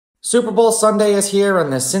Super Bowl Sunday is here,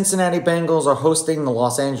 and the Cincinnati Bengals are hosting the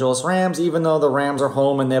Los Angeles Rams, even though the Rams are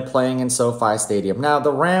home and they're playing in SoFi Stadium. Now,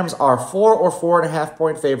 the Rams are 4 or 4.5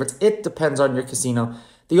 point favorites. It depends on your casino.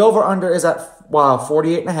 The over-under is at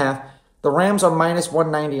 48.5. The Rams are minus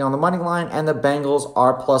 190 on the money line, and the Bengals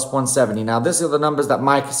are plus 170. Now, these are the numbers that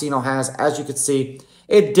my casino has. As you can see,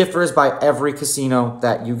 it differs by every casino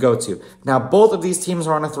that you go to. Now, both of these teams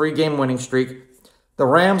are on a 3-game winning streak. The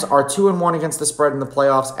Rams are 2-1 against the spread in the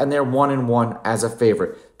playoffs, and they're 1-1 as a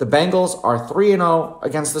favorite. The Bengals are 3-0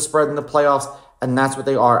 against the spread in the playoffs, and that's what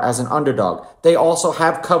they are as an underdog. They also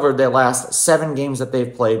have covered their last 7 games that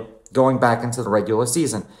they've played going back into the regular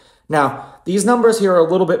season. Now, these numbers here are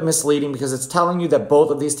a little bit misleading because it's telling you that both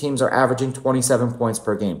of these teams are averaging 27 points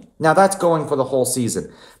per game. Now, that's going for the whole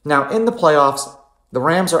season. Now, in the playoffs, the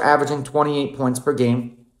Rams are averaging 28 points per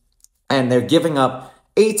game, and they're giving up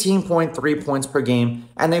 18.3 points per game,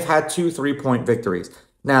 and they've had 2 3-point victories.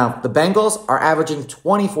 Now, the Bengals are averaging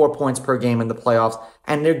 24 points per game in the playoffs,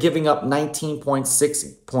 and they're giving up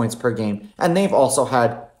 19.6 points per game, and they've also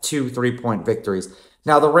had 2 3-point victories.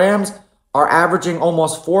 Now, the Rams are averaging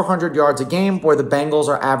almost 400 yards a game, where the Bengals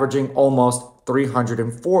are averaging almost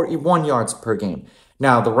 341 yards per game.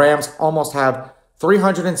 Now, the Rams almost have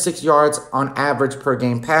 306 yards on average per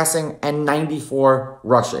game passing and 94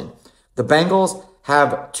 rushing. The Bengals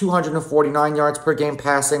have 249 yards per game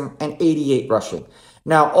passing and 88 rushing.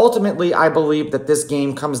 Now, ultimately, I believe that this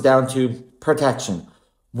game comes down to protection.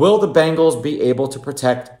 Will the Bengals be able to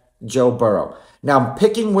protect Joe Burrow? Now,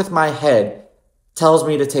 picking with my head tells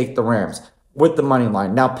me to take the Rams with the money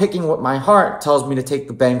line. Now, picking with my heart tells me to take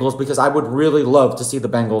the Bengals because I would really love to see the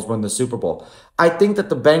Bengals win the Super Bowl. I think that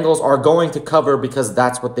the Bengals are going to cover because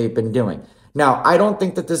that's what they've been doing. Now, I don't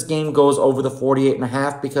think that this game goes over the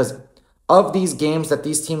 48.5 because of these games that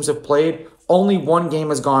these teams have played, only one game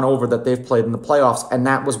has gone over that they've played in the playoffs, and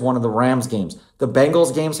that was one of the Rams games. The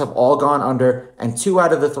Bengals games have all gone under, and 2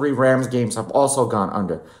 out of the 3 Rams games have also gone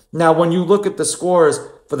under. Now, when you look at the scores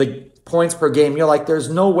for the points per game, you're like, there's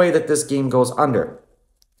no way that this game goes under.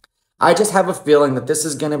 I just have a feeling that this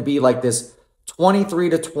is going to be like this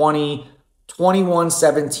 23-20,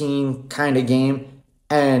 21-17 kind of game,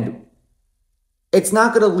 and it's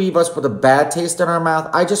not going to leave us with a bad taste in our mouth.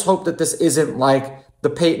 I just hope that this isn't like the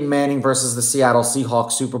Peyton Manning versus the Seattle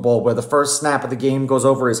Seahawks Super Bowl where the first snap of the game goes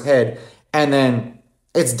over his head and then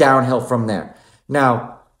it's downhill from there.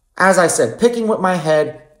 Now, as I said, picking with my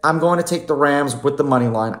head, I'm going to take the Rams with the money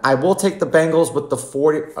line. I will take the Bengals with the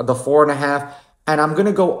 4.5, and I'm going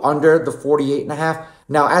to go under the 48.5.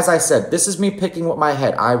 Now, as I said, this is me picking with my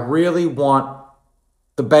head. I really want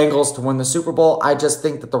the Bengals to win the Super Bowl. I just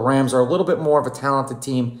think that the Rams are a little bit more of a talented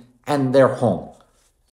team, and they're home.